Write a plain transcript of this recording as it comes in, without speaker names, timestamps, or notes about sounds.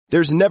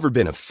There's never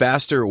been a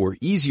faster or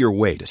easier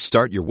way to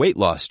start your weight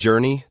loss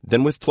journey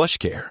than with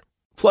PlushCare.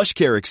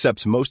 PlushCare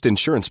accepts most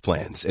insurance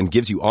plans and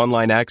gives you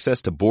online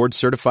access to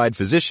board-certified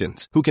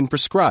physicians who can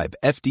prescribe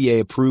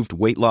FDA-approved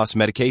weight loss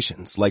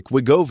medications like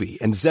Wegovy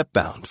and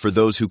Zepbound for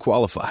those who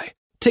qualify.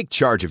 Take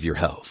charge of your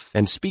health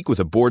and speak with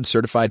a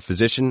board-certified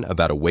physician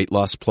about a weight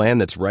loss plan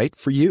that's right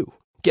for you.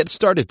 Get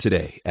started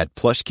today at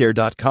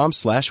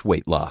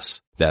plushcare.com/weight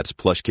loss. That's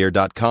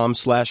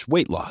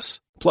plushcare.com/weight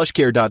loss.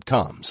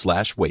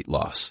 plushcare.com/weight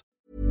loss.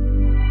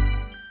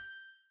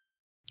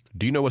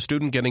 Do you know a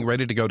student getting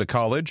ready to go to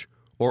college?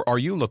 Or are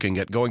you looking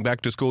at going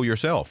back to school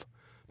yourself?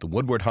 The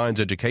Woodward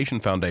Hines Education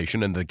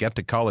Foundation and the Get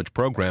to College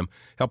program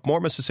help more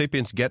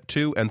Mississippians get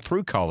to and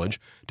through college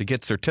to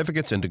get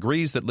certificates and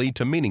degrees that lead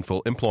to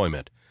meaningful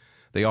employment.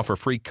 They offer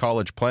free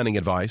college planning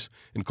advice,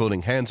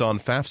 including hands-on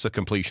FAFSA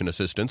completion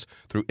assistance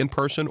through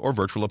in-person or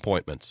virtual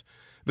appointments.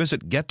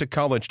 Visit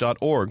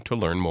gettocollege.org to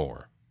learn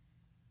more.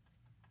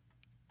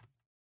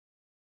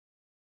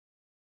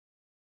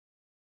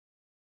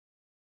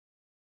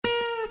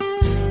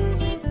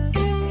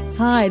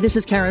 Hi, this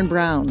is Karen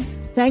Brown.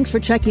 Thanks for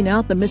checking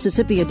out the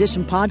Mississippi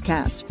Edition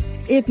podcast.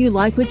 If you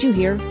like what you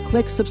hear,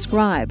 click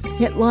subscribe,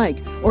 hit like,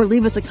 or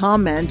leave us a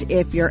comment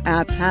if your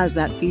app has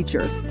that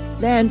feature.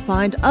 Then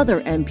find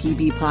other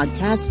MPB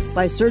podcasts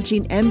by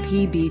searching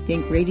MPB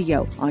Think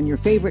Radio on your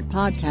favorite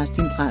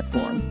podcasting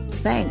platform.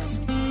 Thanks.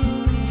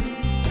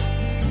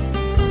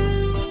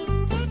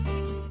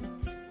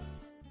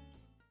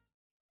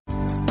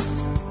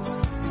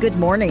 Good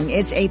morning.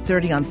 It's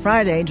 8:30 on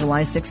Friday,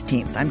 July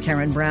 16th. I'm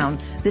Karen Brown.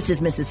 This is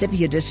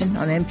Mississippi Edition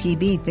on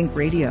MPB Think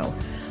Radio.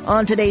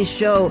 On today's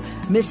show,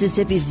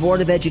 Mississippi's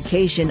Board of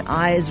Education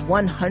eyes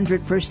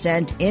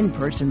 100%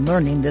 in-person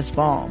learning this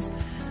fall.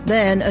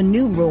 Then a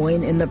new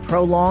ruling in the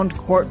prolonged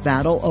court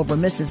battle over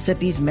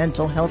Mississippi's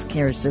mental health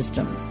care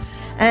system.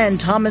 And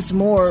Thomas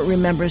More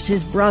remembers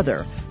his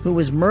brother, who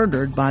was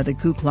murdered by the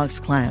Ku Klux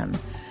Klan.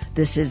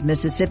 This is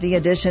Mississippi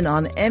Edition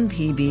on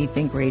MPB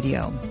Think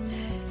Radio.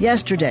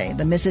 Yesterday,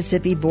 the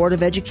Mississippi Board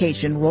of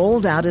Education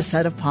rolled out a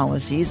set of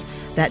policies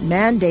that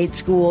mandate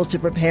schools to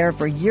prepare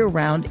for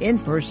year-round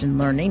in-person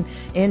learning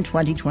in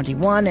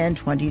 2021 and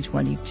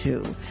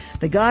 2022.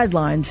 The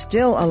guidelines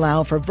still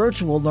allow for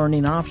virtual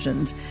learning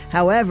options.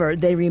 However,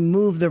 they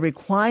remove the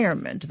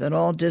requirement that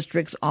all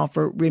districts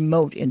offer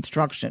remote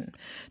instruction.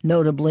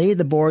 Notably,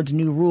 the board's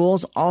new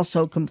rules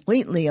also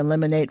completely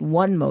eliminate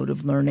one mode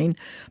of learning.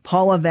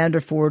 Paula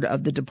Vanderford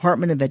of the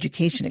Department of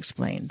Education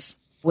explains.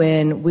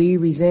 When we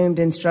resumed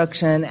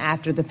instruction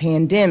after the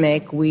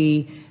pandemic,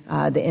 the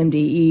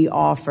MDE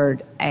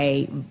offered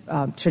a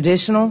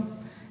traditional,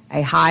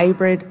 a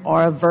hybrid,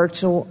 or a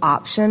virtual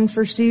option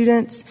for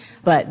students.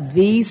 But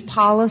these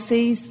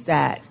policies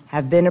that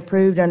have been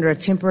approved under a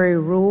temporary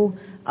rule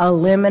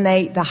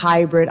eliminate the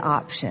hybrid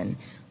option.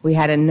 We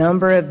had a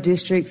number of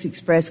districts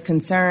express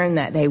concern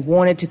that they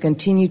wanted to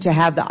continue to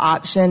have the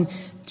option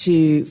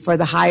for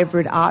the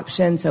hybrid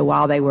option. So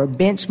while they were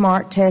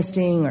benchmark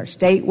testing or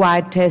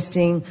statewide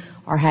testing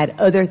or had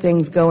other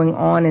things going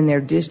on in their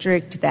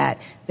district, that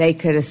they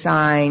could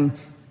assign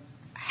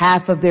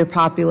half of their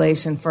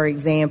population, for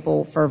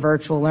example, for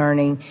virtual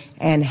learning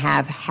and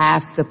have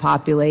half the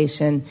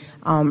population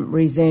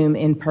resume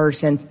in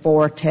person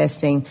for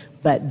testing.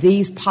 But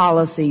these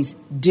policies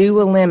do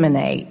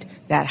eliminate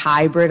that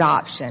hybrid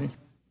option.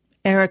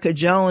 Erica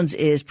Jones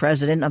is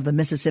president of the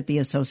Mississippi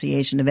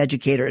Association of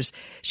Educators.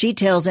 She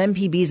tells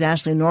MPB's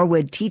Ashley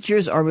Norwood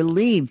teachers are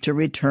relieved to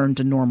return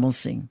to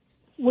normalcy.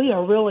 We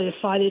are really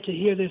excited to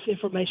hear this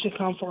information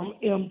come from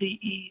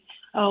MDE.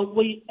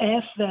 We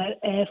ask that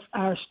as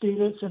our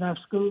students and our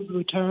schools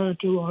return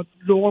to a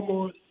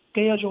normal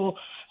schedule,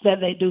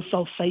 that they do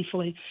so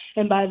safely.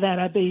 And by that,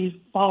 I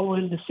mean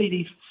following the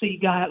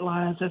CDC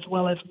guidelines as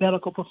well as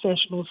medical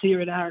professionals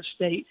here in our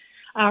state.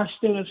 Our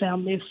students have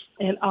missed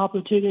an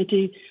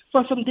opportunity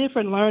for some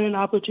different learning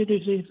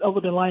opportunities over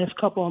the last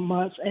couple of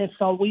months. And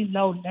so we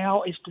know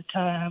now is the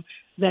time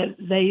that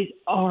they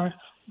are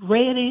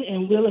ready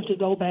and willing to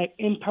go back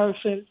in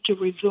person to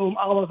resume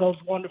all of those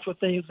wonderful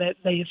things that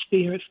they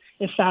experience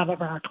inside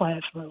of our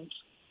classrooms.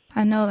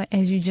 I know,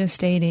 as you just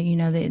stated,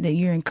 that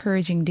you're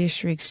encouraging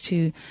districts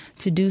to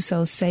do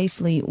so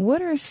safely.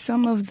 What are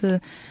some of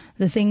the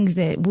things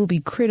that will be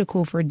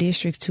critical for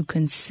districts to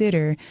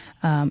consider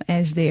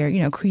as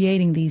they're,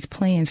 creating these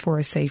plans for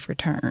a safe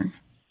return?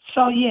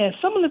 So,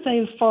 some of the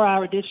things for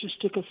our districts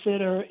to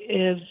consider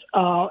is,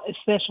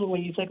 especially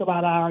when you think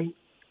about our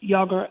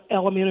younger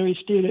elementary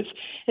students,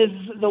 is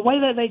the way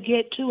that they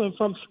get to and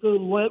from school.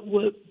 What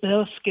would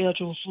their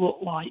schedules look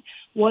like?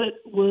 What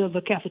will the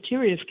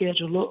cafeteria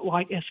schedule look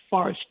like as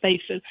far as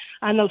spacing?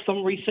 I know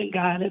some recent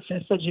guidance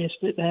has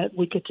suggested that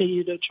we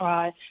continue to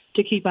try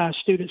to keep our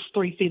students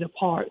 3 feet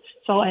apart.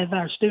 So as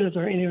our students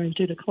are entering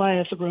into the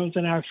classrooms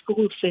in our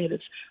school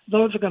settings,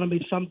 those are going to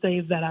be some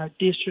things that our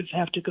districts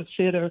have to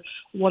consider.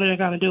 What are they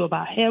going to do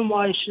about hand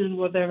washing?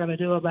 What they're going to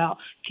do about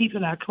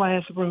keeping our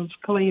classrooms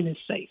clean and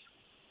safe?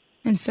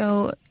 And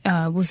so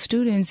will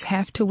students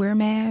have to wear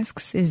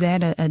masks? Is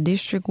that a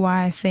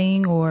district-wide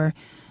thing, or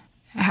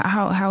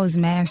How is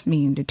mask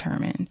being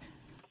determined?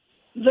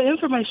 The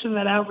information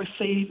that I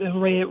received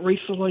and read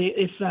recently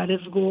is that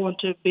it's going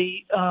to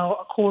be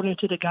according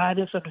to the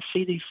guidance of the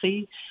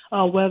CDC,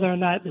 whether or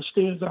not the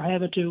students are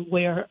having to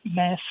wear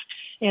masks.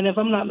 And if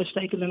I'm not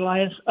mistaken, the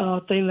last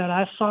thing that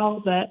I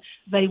saw, that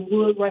they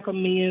would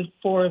recommend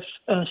for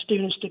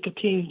students to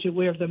continue to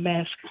wear the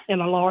mask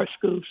in a large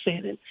school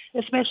setting,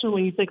 especially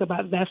when you think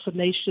about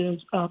vaccinations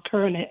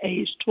occurring at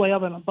age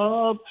 12 and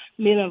above.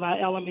 Many of our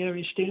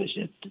elementary students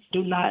just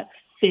do not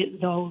fit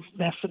those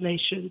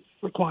vaccination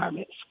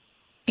requirements.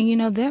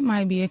 And, that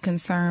might be a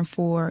concern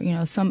for,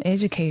 some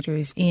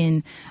educators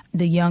in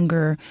the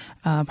younger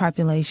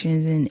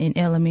populations in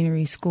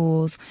elementary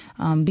schools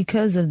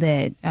because of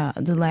that,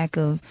 the lack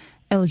of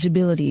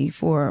eligibility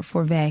for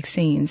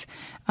vaccines.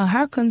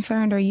 How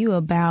concerned are you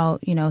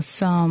about,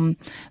 some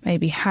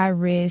maybe high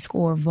risk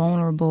or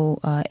vulnerable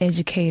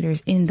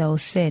educators in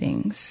those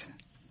settings?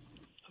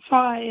 So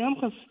I am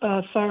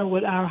concerned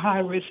with our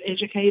high-risk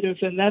educators,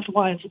 and that's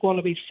why it's going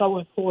to be so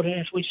important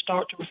as we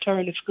start to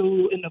return to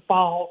school in the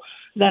fall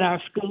that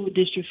our school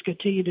districts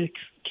continue to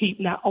keep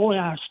not only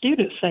our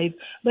students safe,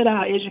 but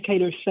our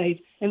educators safe.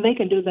 And they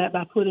can do that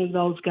by putting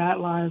those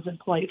guidelines in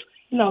place,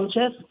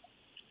 just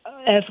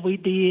as we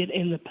did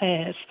in the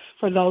past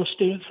for those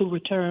students who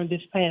returned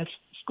this past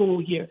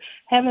school year,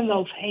 having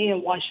those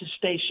hand washing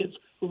stations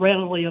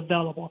readily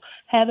available,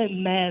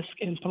 having masks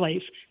in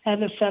place,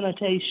 having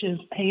sanitation,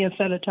 hand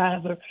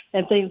sanitizer,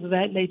 and things of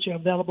that nature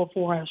available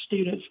for our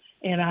students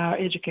and our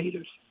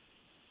educators.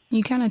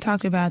 You kind of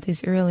talked about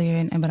this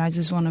earlier, but I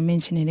just want to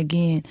mention it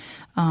again.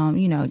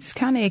 Just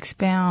kind of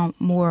expound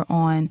more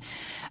on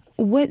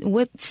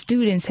what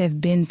students have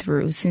been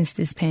through since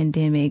this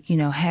pandemic,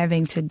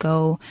 having to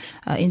go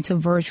into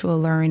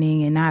virtual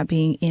learning and not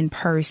being in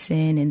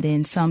person, and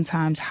then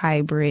sometimes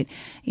hybrid.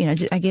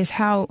 I guess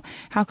how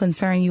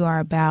concerned you are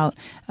about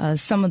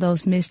some of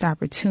those missed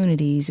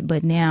opportunities,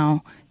 but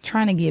now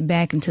trying to get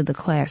back into the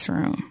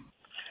classroom.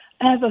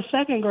 As a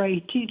second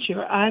grade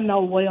teacher, I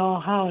know well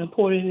how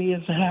important it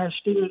is that our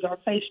students are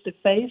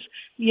face-to-face.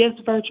 Yes,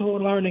 virtual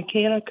learning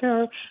can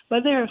occur,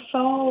 but there are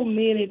so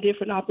many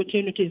different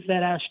opportunities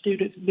that our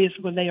students miss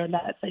when they are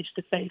not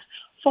face-to-face.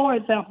 For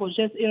example,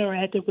 just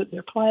interacting with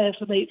their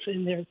classmates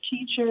and their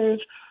teachers.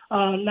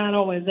 Not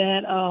only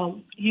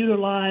that,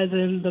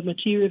 utilizing the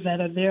materials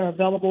that are there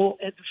available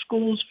at the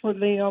schools for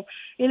them.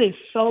 It is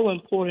so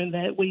important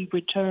that we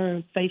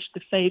return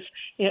face-to-face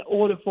in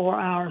order for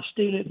our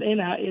students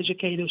and our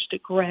educators to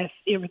grasp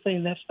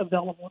everything that's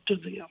available to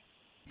them.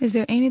 Is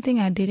there anything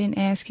I didn't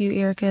ask you,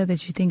 Erica,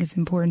 that you think is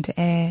important to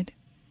add?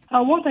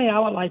 One thing I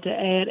would like to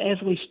add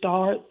as we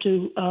start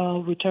to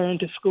return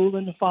to school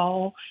in the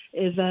fall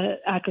is that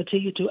I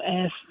continue to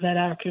ask that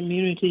our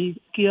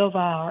community give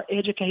our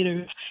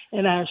educators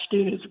and our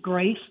students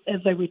grace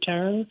as they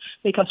return,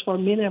 because for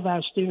many of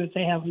our students,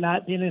 they have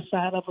not been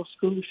inside of a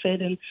school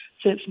setting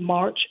since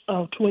March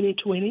of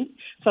 2020.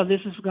 So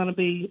this is going to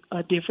be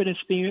a different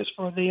experience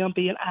for them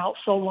being out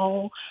so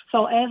long.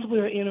 So as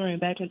we're entering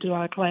back into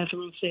our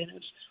classroom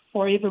settings,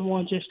 for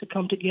everyone just to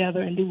come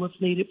together and do what's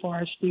needed for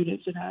our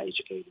students and our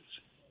educators.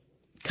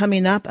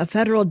 Coming up, a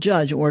federal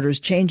judge orders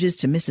changes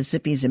to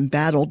Mississippi's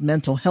embattled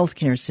mental health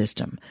care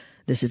system.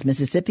 This is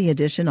Mississippi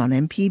Edition on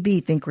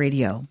MPB Think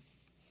Radio.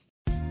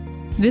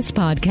 This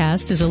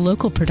podcast is a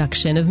local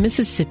production of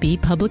Mississippi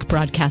Public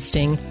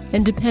Broadcasting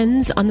and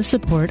depends on the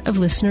support of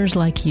listeners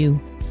like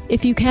you.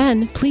 If you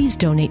can, please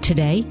donate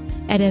today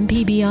at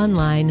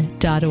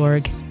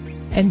mpbonline.org.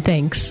 And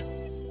thanks.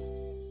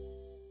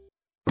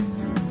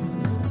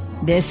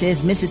 This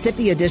is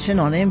Mississippi Edition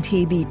on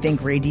MPB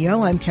Think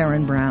Radio. I'm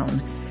Karen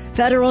Brown.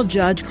 Federal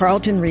Judge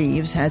Carlton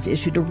Reeves has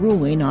issued a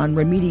ruling on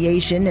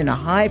remediation in a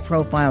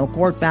high-profile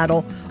court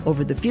battle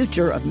over the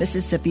future of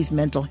Mississippi's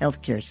mental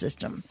health care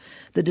system.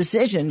 The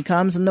decision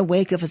comes in the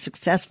wake of a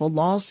successful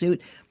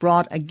lawsuit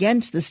brought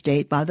against the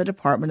state by the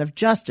Department of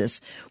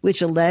Justice,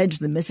 which alleged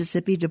the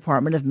Mississippi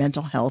Department of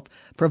Mental Health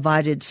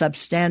provided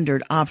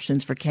substandard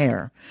options for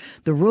care.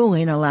 The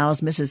ruling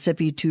allows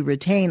Mississippi to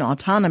retain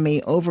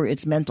autonomy over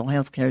its mental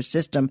health care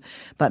system,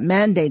 but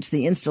mandates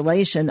the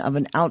installation of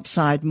an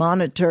outside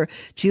monitor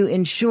to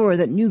ensure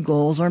that new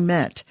goals are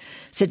met.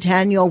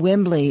 Sataniel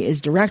Wembley is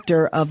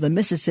director of the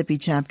Mississippi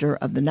chapter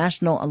of the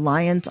National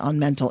Alliance on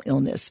Mental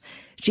Illness.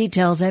 She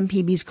tells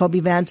MPB's Kobe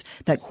Vance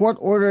that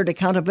court-ordered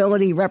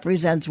accountability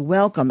represents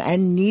welcome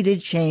and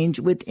needed change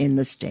within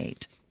the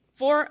state.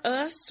 For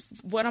us,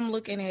 what I'm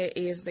looking at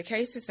is the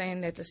case is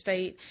saying that the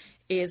state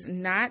is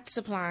not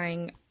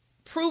supplying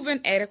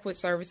proven adequate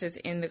services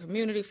in the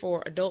community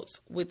for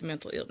adults with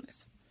mental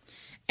illness.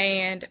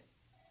 And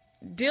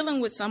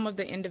dealing with some of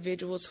the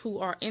individuals who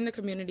are in the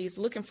communities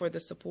looking for the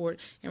support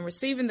and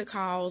receiving the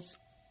calls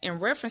in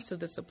reference to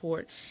the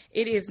support,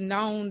 it is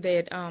known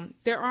that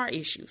there are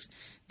issues.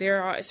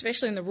 There are,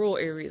 especially in the rural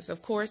areas.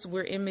 Of course,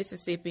 we're in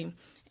Mississippi,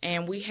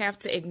 and we have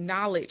to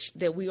acknowledge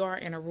that we are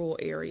in a rural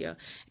area.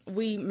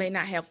 We may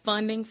not have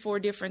funding for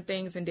different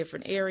things in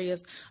different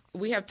areas.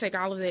 We have to take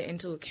all of that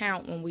into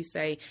account when we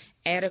say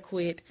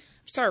adequate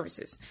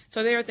services.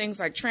 So there are things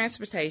like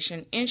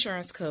transportation,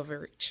 insurance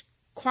coverage,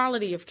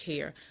 quality of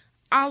care.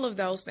 All of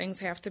those things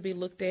have to be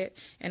looked at,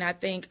 and I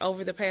think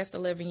over the past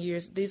 11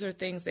 years, these are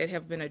things that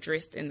have been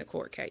addressed in the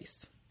court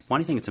case. Why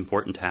do you think it's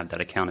important to have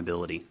that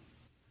accountability?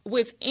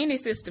 With any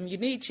system, you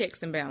need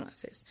checks and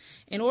balances.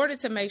 In order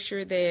to make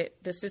sure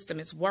that the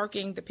system is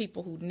working, the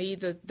people who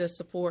need the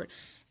support,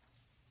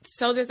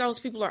 so that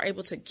those people are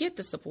able to get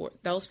the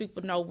support. Those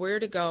people know where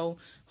to go,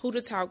 who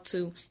to talk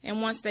to,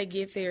 and once they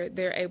get there,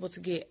 they're able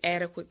to get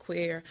adequate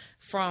care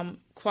from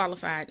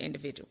qualified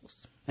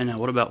individuals. And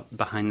what about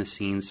behind the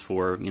scenes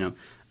for,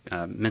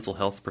 mental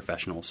health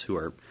professionals who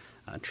are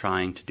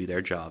trying to do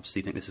their jobs?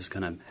 Do you think this is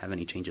going to have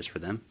any changes for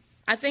them?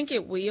 I think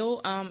it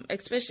will,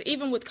 especially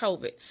even with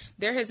COVID.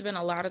 There has been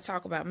a lot of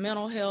talk about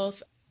mental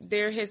health.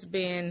 There has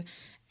been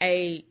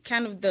a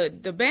kind of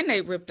the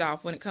Band-Aid ripped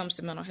off when it comes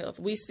to mental health.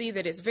 We see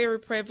that it's very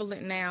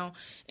prevalent now.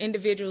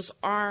 Individuals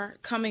are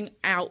coming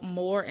out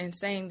more and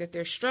saying that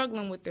they're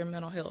struggling with their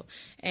mental health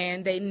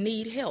and they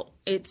need help.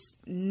 It's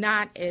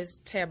not as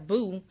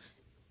taboo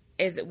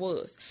as it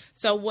was.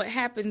 So what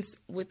happens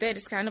with that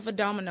is kind of a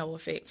domino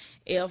effect.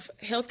 If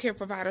healthcare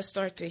providers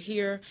start to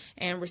hear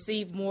and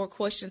receive more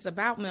questions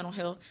about mental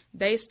health,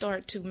 they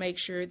start to make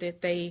sure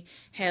that they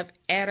have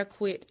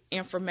adequate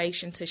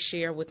information to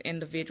share with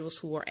individuals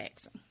who are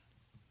asking.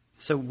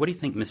 So what do you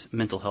think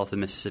mental health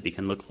in Mississippi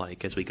can look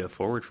like as we go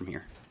forward from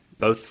here,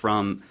 both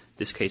from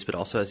this case but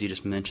also, as you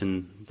just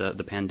mentioned,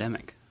 the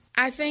pandemic?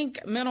 I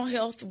think mental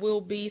health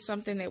will be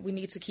something that we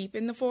need to keep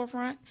in the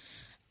forefront.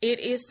 It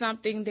is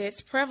something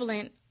that's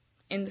prevalent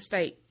in the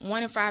state.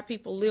 1 in 5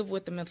 people live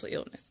with a mental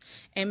illness,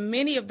 and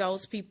many of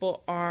those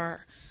people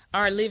are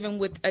living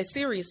with a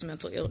serious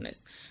mental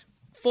illness.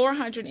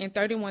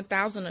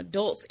 431,000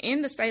 adults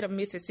in the state of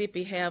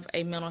Mississippi have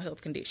a mental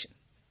health condition.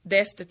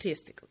 That's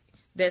statistically.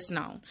 That's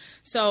known.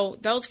 So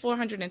those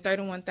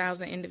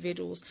 431,000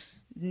 individuals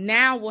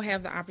now will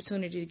have the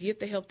opportunity to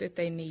get the help that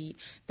they need.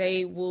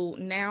 They will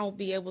now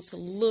be able to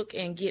look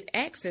and get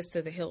access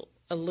to the help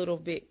a little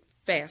bit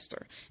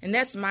faster. And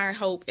that's my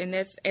hope, and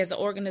that's, as an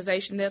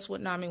organization, that's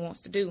what NAMI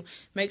wants to do.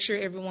 Make sure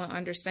everyone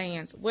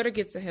understands where to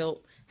get the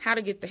help, how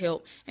to get the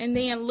help, and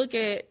then look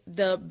at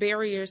the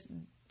barriers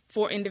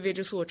for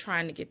individuals who are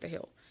trying to get the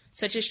help,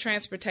 such as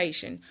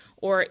transportation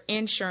or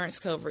insurance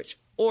coverage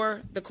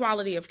or the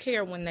quality of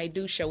care when they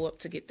do show up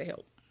to get the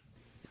help.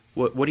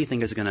 What do you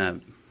think is going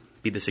to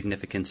be the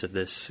significance of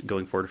this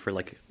going forward for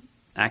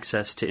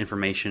access to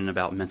information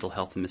about mental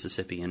health in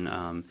Mississippi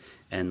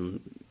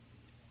and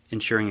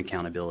ensuring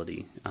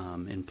accountability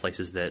in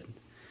places that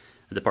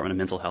the Department of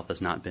Mental Health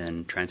has not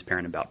been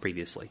transparent about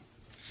previously?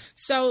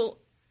 So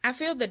I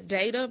feel the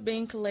data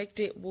being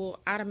collected will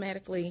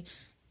automatically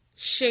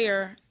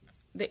share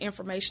the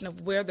information of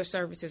where the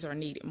services are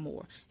needed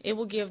more. It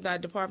will give the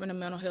Department of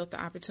Mental Health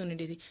the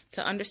opportunity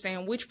to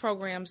understand which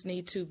programs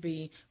need to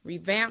be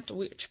revamped,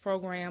 which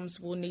programs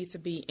will need to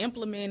be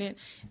implemented.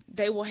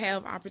 They will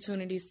have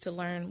opportunities to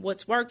learn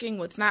what's working,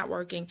 what's not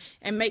working,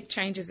 and make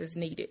changes as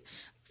needed.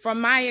 From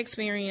my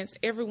experience,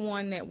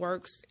 everyone that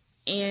works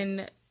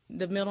in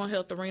the mental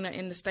health arena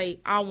in the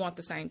state, all want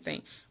the same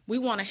thing. We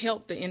want to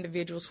help the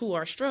individuals who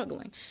are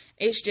struggling.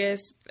 It's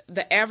just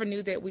the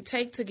avenue that we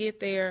take to get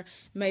there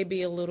may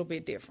be a little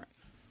bit different.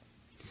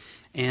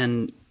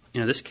 And,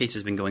 this case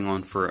has been going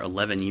on for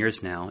 11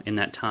 years now. In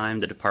that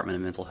time, the Department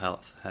of Mental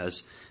Health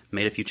has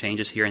made a few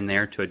changes here and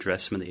there to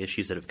address some of the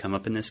issues that have come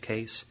up in this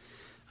case.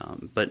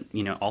 But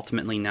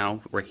ultimately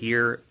now we're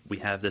here. We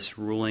have this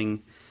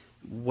ruling.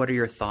 What are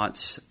your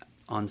thoughts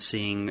on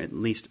seeing, at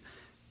least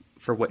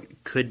for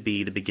what could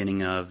be the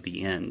beginning of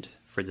the end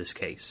for this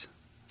case?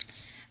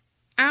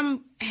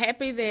 I'm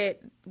happy that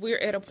we're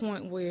at a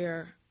point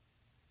where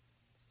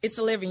it's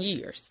 11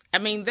 years. I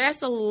mean,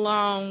 that's a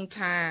long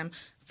time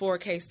for a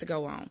case to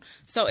go on.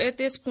 So at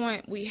this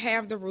point, we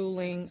have the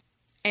ruling,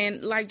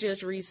 and like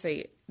Judge Reed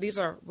said, these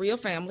are real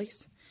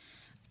families,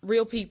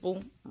 real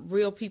people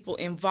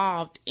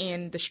involved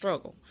in the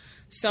struggle.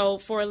 So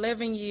for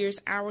 11 years,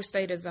 our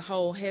state as a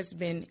whole has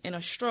been in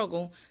a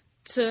struggle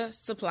to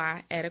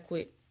supply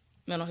adequate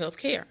mental health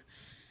care.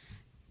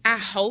 I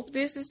hope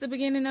this is the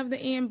beginning of the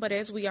end, but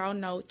as we all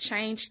know,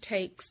 change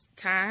takes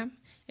time.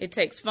 It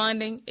takes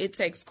funding. It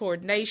takes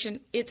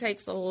coordination. It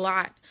takes a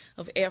lot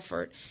of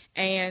effort,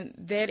 and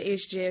that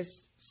is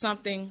just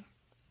something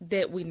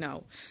that we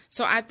know.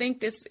 So I think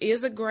this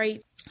is a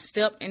great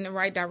step in the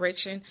right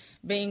direction,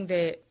 being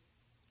that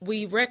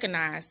we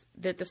recognize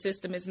that the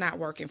system is not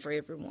working for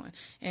everyone.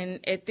 And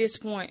at this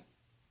point,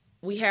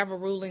 we have a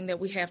ruling that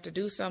we have to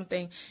do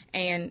something.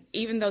 And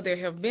even though there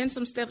have been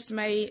some steps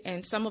made,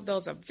 and some of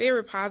those are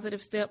very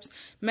positive steps,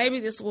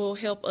 maybe this will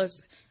help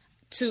us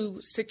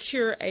to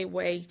secure a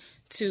way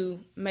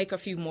to make a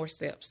few more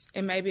steps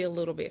and maybe a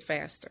little bit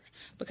faster.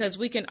 Because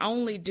we can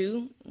only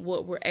do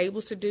what we're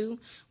able to do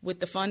with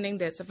the funding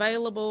that's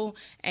available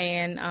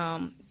and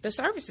the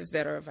services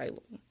that are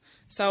available.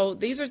 So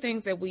these are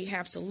things that we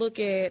have to look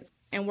at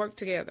and work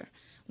together.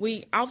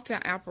 We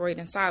often operate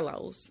in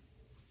silos,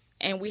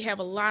 and we have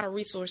a lot of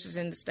resources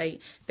in the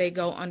state that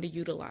go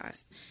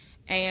underutilized.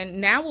 And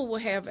now we will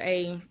have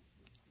a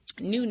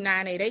new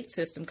 988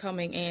 system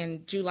coming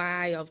in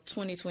July of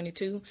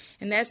 2022,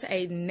 and that's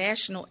a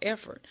national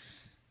effort.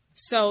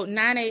 So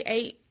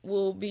 988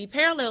 will be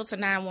parallel to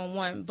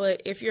 911,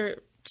 but if you're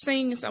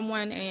seeing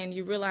someone and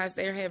you realize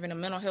they're having a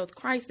mental health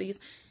crisis,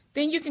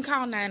 then you can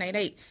call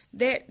 988.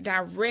 That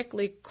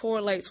directly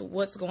correlates with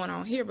what's going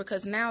on here,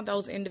 because now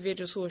those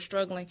individuals who are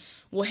struggling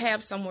will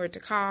have somewhere to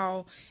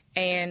call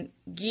and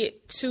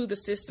get to the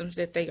systems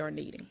that they are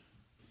needing.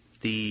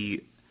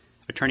 The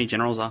Attorney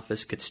General's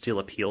office could still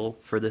appeal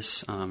for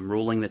this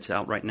ruling that's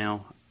out right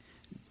now.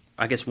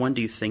 I guess, one,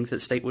 do you think that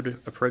the state would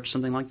approach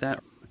something like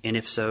that? And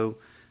if so,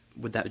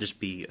 would that just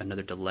be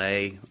another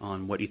delay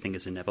on what you think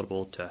is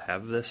inevitable to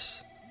have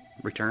this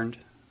returned?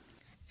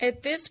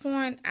 At this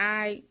point,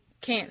 I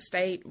can't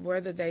state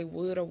whether they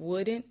would or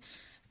wouldn't.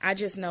 I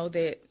just know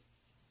that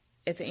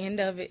at the end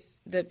of it,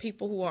 the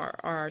people who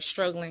are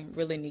struggling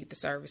really need the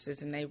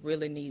services, and they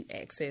really need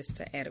access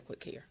to adequate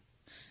care.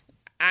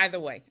 Either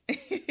way.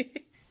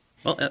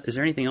 Well, is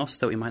there anything else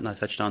that we might not have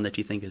touched on that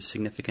you think is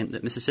significant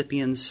that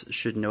Mississippians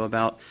should know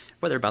about,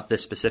 whether about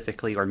this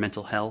specifically or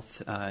mental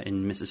health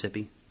in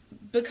Mississippi?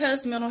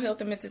 Because mental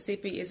health in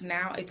Mississippi is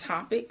now a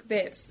topic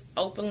that's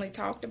openly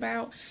talked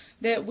about,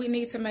 that we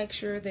need to make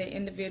sure that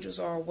individuals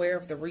are aware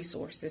of the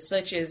resources,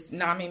 such as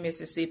NAMI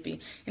Mississippi,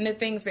 and the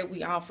things that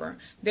we offer.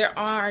 There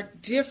are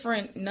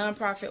different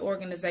nonprofit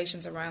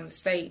organizations around the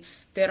state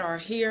that are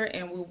here,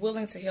 and we're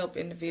willing to help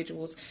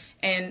individuals.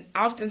 And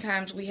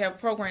oftentimes we have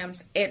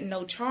programs at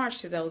no charge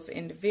to those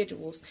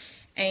individuals.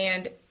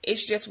 And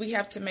it's just we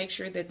have to make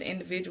sure that the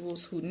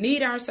individuals who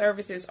need our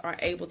services are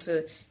able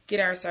to get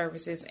our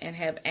services and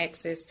have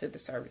access to the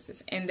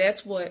services. And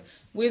that's what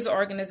we as an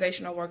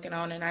organization are working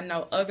on, and I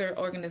know other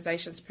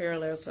organizations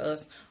parallel to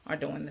us are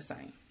doing the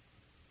same.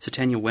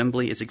 Satania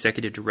Wembley is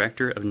Executive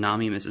Director of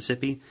NAMI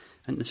Mississippi.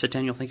 And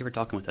Satania, thank you for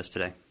talking with us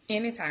today.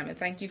 Anytime, and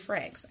thank you for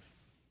asking.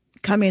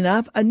 Coming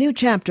up, a new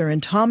chapter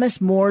in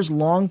Thomas Moore's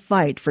long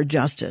fight for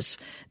justice.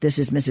 This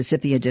is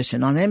Mississippi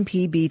Edition on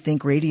MPB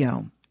Think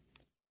Radio.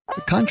 Did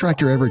a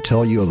contractor ever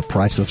tell you the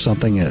price of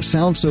something and it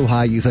sounds so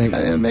high you think,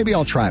 maybe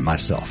I'll try it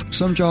myself?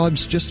 Some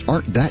jobs just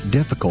aren't that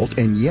difficult,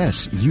 and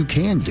yes, you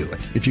can do it.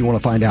 If you want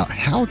to find out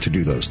how to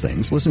do those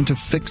things, listen to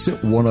Fix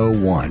It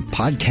 101,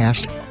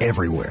 podcast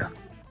everywhere.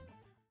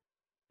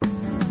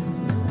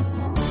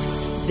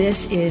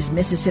 This is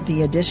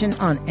Mississippi Edition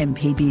on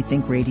MPB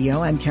Think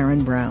Radio. I'm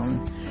Karen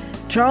Brown.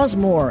 Charles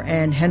Moore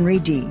and Henry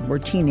Dee were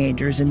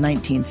teenagers in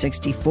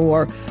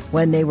 1964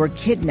 when they were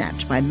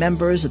kidnapped by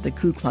members of the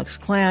Ku Klux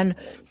Klan,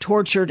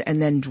 tortured,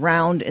 and then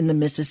drowned in the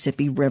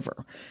Mississippi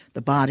River.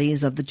 The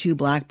bodies of the two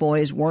black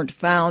boys weren't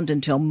found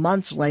until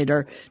months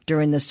later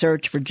during the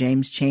search for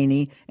James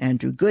Chaney,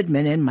 Andrew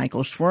Goodman, and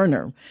Michael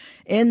Schwerner.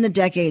 In the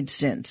decades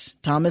since,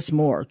 Thomas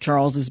Moore,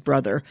 Charles's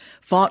brother,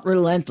 fought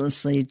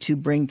relentlessly to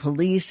bring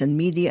police and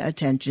media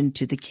attention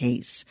to the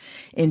case.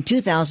 In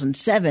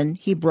 2007,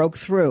 he broke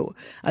through.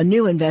 A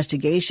new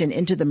investigation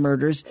into the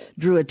murders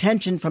drew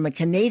attention from a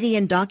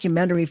Canadian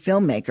documentary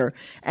filmmaker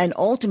and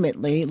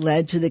ultimately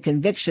led to the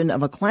conviction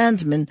of a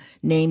Klansman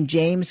named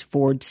James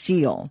Ford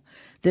Seal.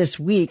 This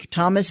week,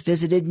 Thomas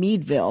visited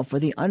Meadville for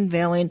the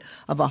unveiling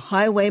of a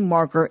highway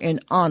marker in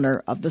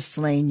honor of the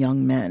slain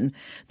young men.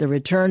 The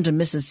return to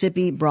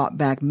Mississippi brought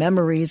back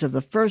memories of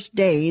the first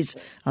days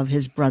of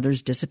his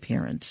brother's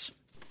disappearance.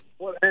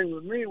 What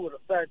angered me was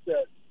the fact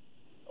that,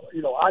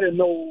 I didn't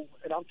know,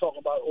 and I'm talking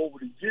about over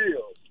the years,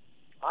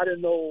 I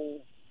didn't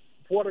know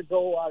where to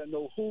go, I didn't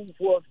know who,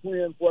 what,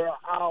 when, where,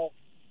 how,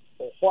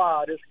 or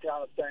why this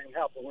kind of thing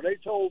happened. When they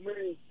told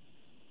me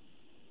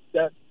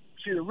that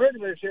she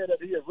originally said that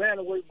he had ran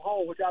away from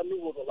home, which I knew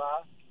was a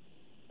lie.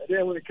 And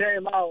then when it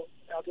came out,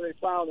 after they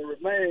found the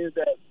remains,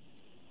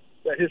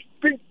 that his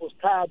feet was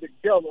tied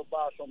together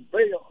by some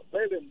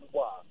baling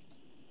wire.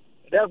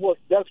 That's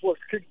what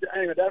kicked the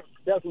anger.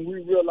 That's when we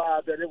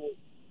realized that it was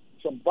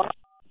some violent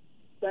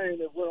thing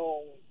that went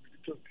on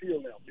to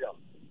kill them.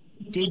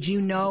 Yeah. Did you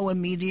know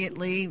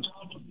immediately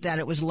that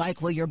it was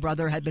likely your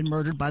brother had been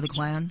murdered by the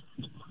Klan?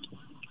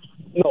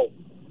 No.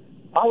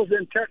 I was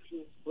in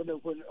Texas when the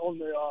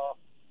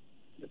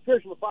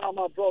fisherman found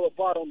my brother's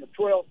body on the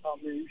 12th.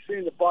 He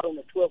seen the body on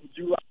the 12th of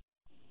July.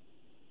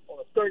 On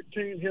the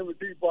 13th, Henry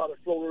Dee body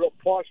floated up,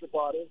 partial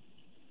body.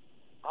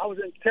 I was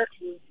in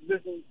Texas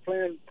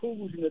playing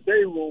pool in the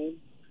day room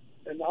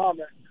in the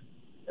Army,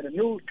 and the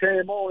news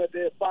came on that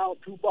they had found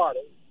two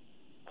bodies.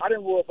 I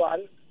didn't worry about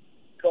it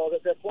because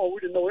at that point we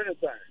didn't know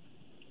anything.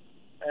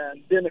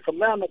 And then the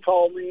commander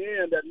called me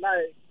in that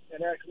night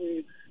and asked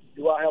me,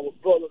 do I have a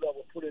brother that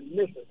was put in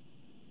missing?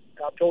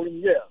 And I told him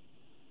yes.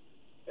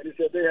 And he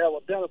said they have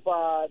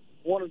identified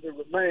one of the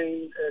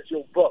remains as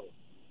your brother.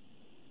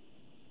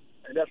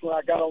 And that's when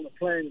I got on the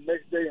plane the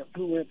next day and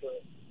flew into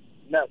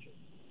Nashville.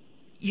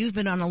 You've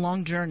been on a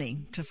long journey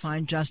to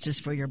find justice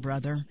for your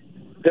brother.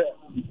 Yeah.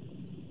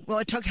 Well,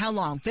 it took how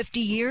long? 50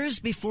 years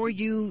before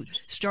you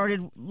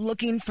started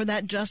looking for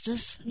that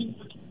justice?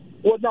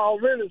 Well, no,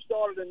 it really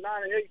started in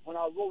 98 when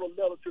I wrote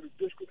a letter to the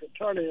district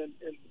attorney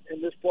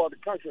in this part of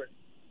the country,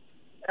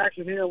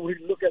 asking him would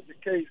he look at the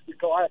case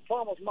because I had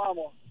promised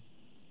Mama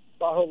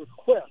by her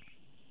request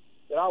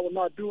that I would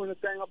not do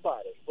anything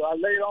about it. But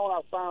later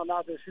on, I found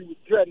out that she was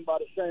threatened by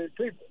the same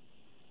people.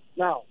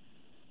 Now,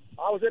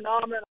 I was in the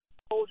Army and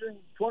I was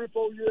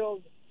 24 years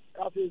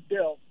after his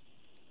death.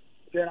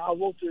 Then I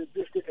wrote to the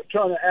district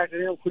attorney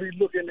asking him, could he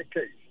look in the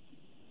case?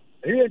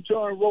 He in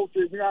turn wrote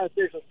to the United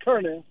States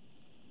attorney,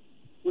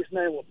 which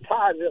name was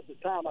Tidy at the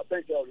time, I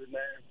think that was his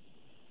name.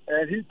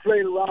 And he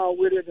played around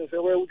with it and said,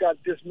 well, we got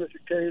to dismiss the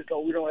case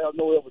because we don't have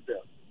no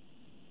evidence.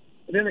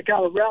 And then it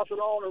kind of rattled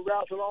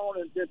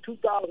on. And then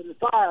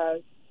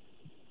 2005,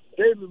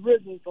 David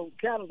Ridgen from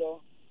Canada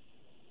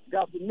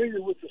got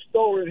familiar with the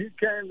story, and he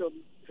came to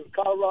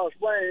Colorado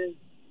Springs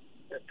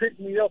and picked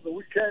me up, and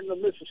we came to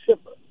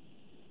Mississippi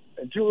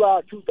in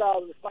July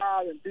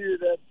 2005 and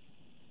did that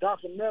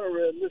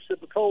documentary in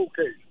Mississippi cold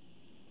case.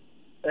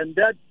 And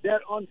that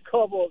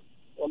uncovered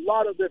a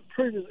lot of the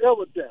previous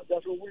evidence.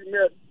 That's when we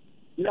met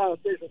United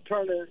States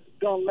Attorney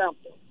Don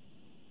Lampton.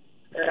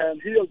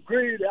 And he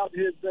agreed after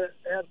he had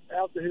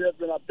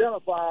been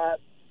identified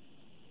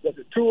that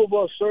the two of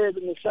us served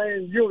in the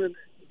same unit.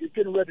 He's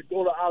getting ready to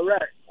go to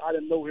Iraq. I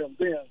didn't know him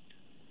then.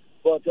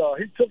 But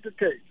he took the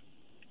case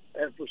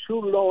and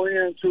pursued it on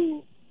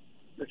into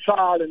the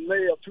trial in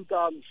May of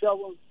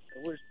 2007,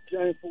 in which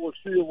James Ford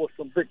Seal was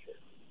convicted.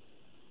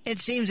 It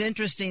seems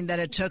interesting that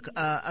it took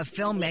a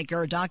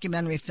filmmaker, a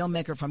documentary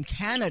filmmaker from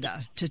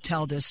Canada, to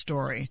tell this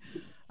story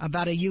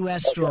about a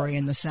U.S. story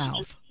in the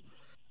South.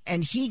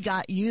 And he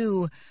got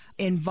you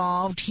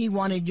involved. He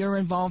wanted your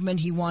involvement.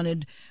 He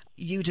wanted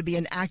you to be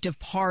an active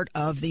part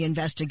of the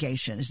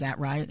investigation. Is that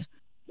right?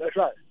 That's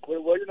right.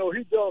 Well,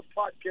 he does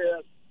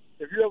podcasts.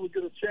 If you ever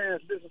get a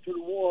chance, listen to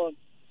the one,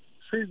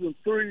 season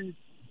 3,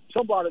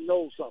 somebody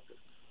knows something.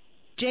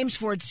 James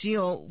Ford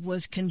Seal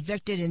was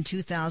convicted in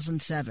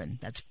 2007.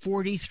 That's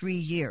 43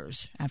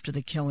 years after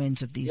the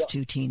killings of these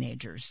two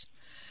teenagers.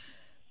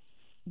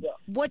 Yeah.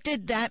 What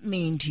did that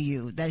mean to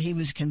you, that he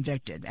was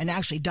convicted and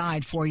actually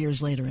died 4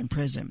 years later in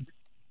prison?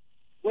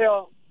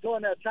 Well,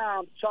 during that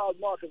time, Charles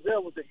Marcus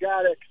Edwards, the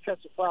guy that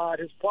testified,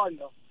 his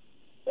partner,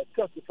 that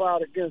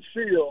testified against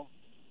Seal,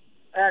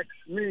 asked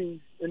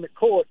me in the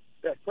court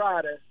that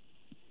Friday,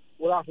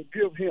 would I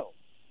forgive him?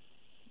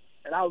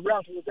 And I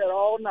wrestled with that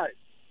all night.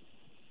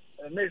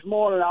 And the next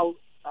morning, I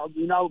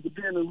was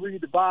beginning to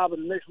read the Bible.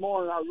 The next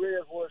morning, I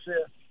read where it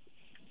said,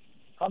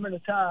 how many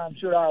times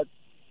should I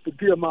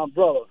forgive my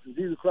brother? And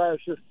Jesus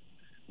Christ said,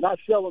 not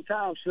 7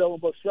 times 7,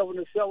 but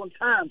 77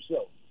 times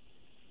 7.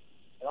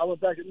 And I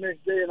went back the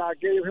next day and I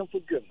gave him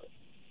forgiveness.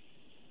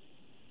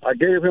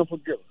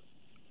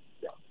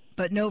 Yeah.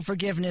 But no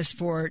forgiveness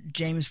for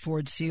James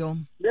Ford Seal?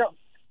 Yeah.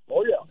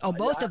 Oh, yeah. Oh,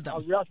 both of them? I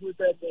wrestled with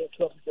that for a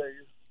couple of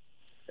days,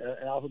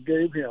 and I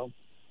forgave him.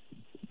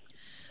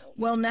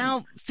 Well,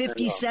 now,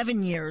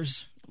 57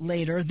 years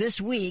later,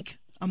 this week,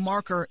 a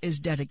marker is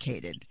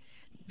dedicated.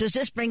 Does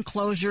this bring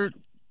closure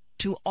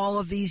to all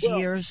of these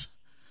years?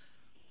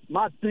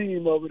 My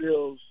theme of it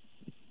is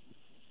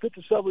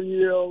 57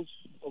 years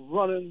of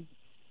running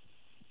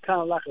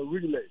kind of like a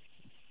relay,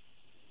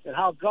 and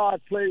how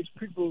God placed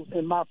people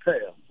in my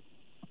path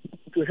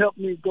to help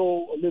me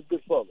go a little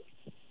bit further.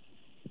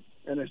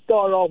 And it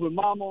started off with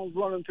Mama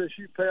running until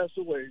she passed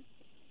away.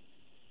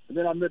 And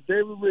then I met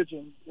David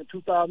Ridgen in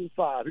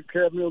 2005. He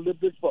carried me a little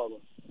bit further.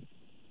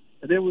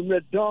 And then we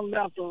met Don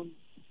Lampton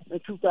in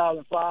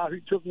 2005.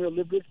 He took me a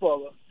little bit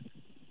further.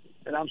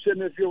 And I'm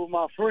sitting here with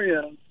my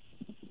friend,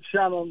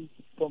 Shannon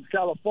from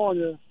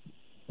California,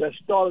 that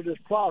started this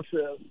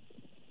process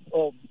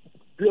of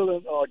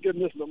building,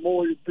 getting this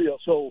memorial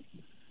built. So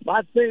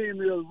my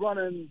theme is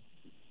running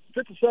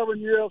 57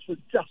 years for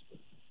justice.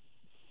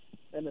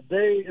 And the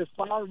day is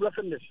final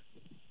recognition.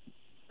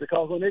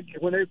 Because when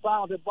they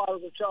found the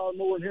bodies of Charles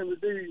Moore and Henry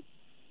Deed,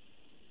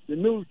 the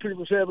news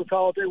people said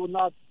because they were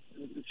not,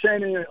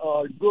 Cheney,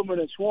 Goodman,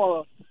 and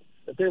Swanner,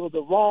 that they were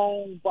the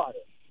wrong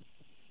bodies.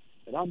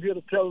 And I'm here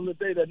to tell them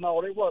today that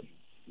no, they wasn't.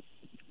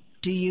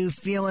 Do you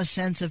feel a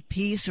sense of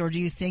peace, or do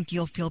you think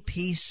you'll feel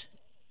peace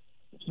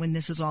when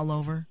this is all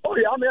over? Oh,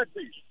 yeah, I'm at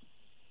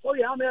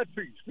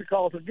peace.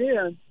 Because,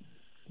 again,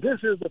 this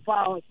is the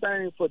final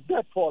thing for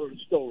that part of the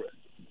story.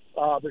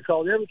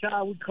 Because every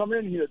time we come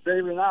in here,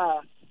 David and I,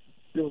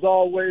 there was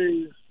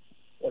always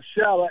a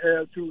shadow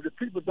attitude that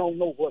people don't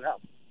know what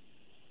happened.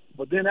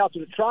 But then after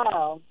the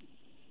trial,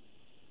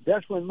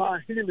 that's when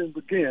my healing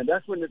began.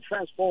 That's when the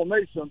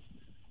transformation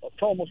of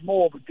Thomas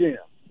More began.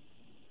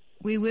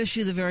 We wish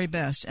you the very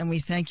best, and we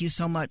thank you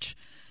so much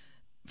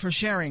for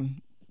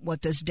sharing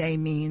what this day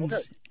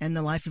means and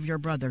the life of your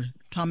brother,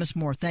 Thomas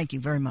More. Thank you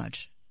very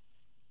much.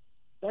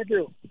 Thank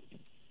you.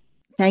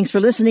 Thanks for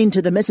listening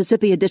to the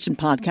Mississippi Edition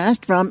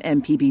podcast from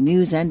MPB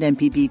News and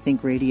MPB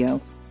Think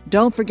Radio.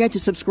 Don't forget to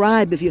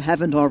subscribe if you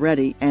haven't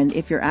already, and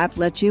if your app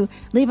lets you,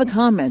 leave a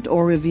comment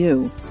or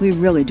review. We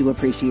really do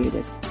appreciate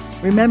it.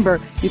 Remember,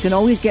 you can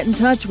always get in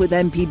touch with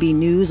MPB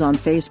News on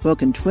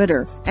Facebook and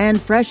Twitter,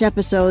 and fresh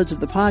episodes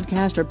of the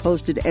podcast are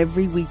posted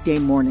every weekday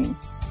morning.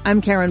 I'm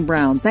Karen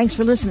Brown. Thanks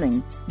for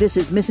listening. This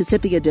is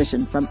Mississippi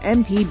Edition from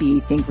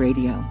MPB Think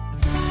Radio.